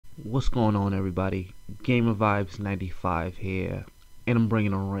What's going on, everybody? Gamer Vibes 95 here, and I'm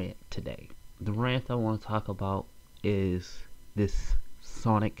bringing a rant today. The rant I want to talk about is this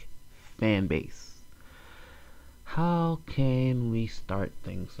Sonic fan base. How can we start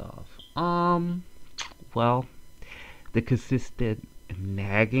things off? Well, the consistent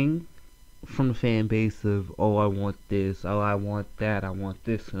nagging from the fan base of, oh, I want this, oh, I want that, I want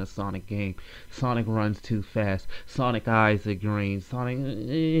this in a Sonic game. Sonic runs too fast. Sonic eyes are green.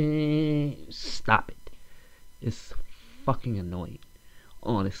 Sonic, stop it. It's fucking annoying,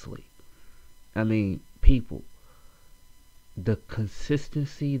 honestly. I mean, people, the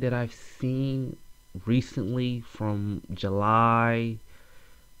consistency that I've seen recently from July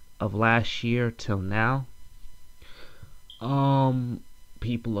of last year till now,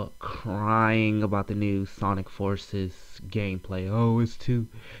 people are crying about the new Sonic Forces gameplay. Oh, it's too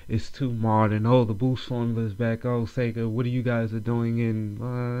modern. Oh, the boost formula is back. Oh, Sega, what are you guys are doing? And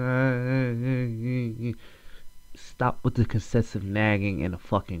stop with the excessive nagging and the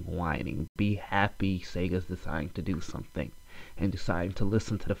fucking whining. Be happy Sega's deciding to do something and deciding to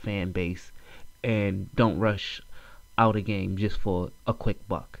listen to the fan base and don't rush out a game just for a quick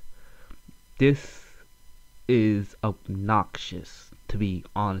buck. This is obnoxious, to be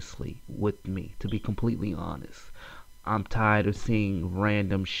completely honest. I'm tired of seeing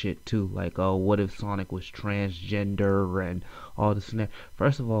random shit too, like, oh, what if Sonic was transgender and all this and that.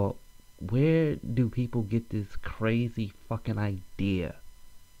 First of all, where do people get this crazy fucking idea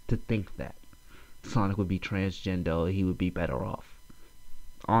to think that Sonic would be transgender or he would be better off?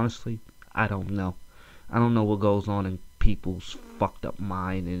 Honestly, I don't know. I don't know what goes on in people's fucked up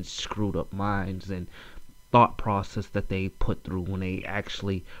mind and screwed up minds and thought process that they put through when they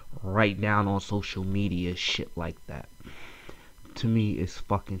actually write down on social media shit like that. To me, it's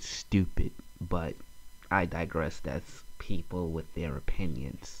fucking stupid, but I digress. That's people with their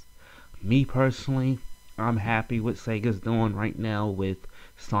opinions. Me personally, I'm happy what Sega's doing right now with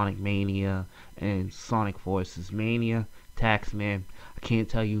Sonic Mania and Sonic Forces Mania. Taxman, I can't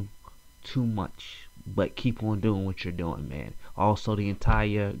tell you too much, but keep on doing what you're doing, man. Also, the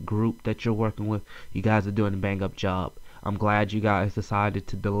entire group that you're working with, you guys are doing a bang up job. I'm glad you guys decided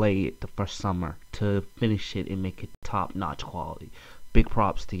to delay it for summer to finish it and make it top notch quality. Big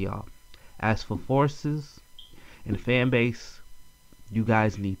props to y'all. As for Forces and the fan base, you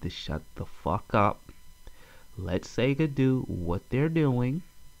guys need to shut the fuck up. Let Sega do what they're doing,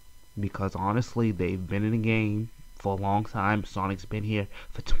 because honestly, they've been in the game for a long time. Sonic's been here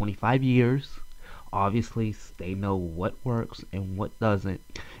for 25 years. Obviously, they know what works and what doesn't,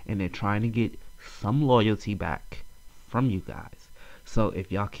 and they're trying to get some loyalty back from you guys. So if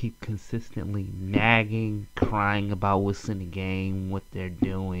y'all keep consistently nagging, crying about what's in the game, what they're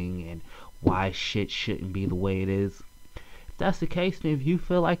doing, and why shit shouldn't be the way it is, if that's the case, then if you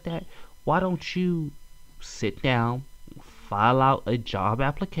feel like that, why don't you sit down, file out a job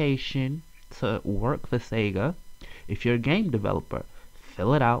application to work for Sega? If you're a game developer,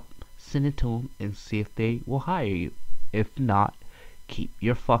 fill it out, send it to them, and see if they will hire you. If not, keep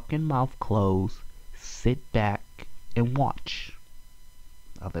your fucking mouth closed, sit back, and watch.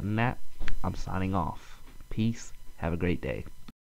 Other than that, I'm signing off. Peace. Have a great day.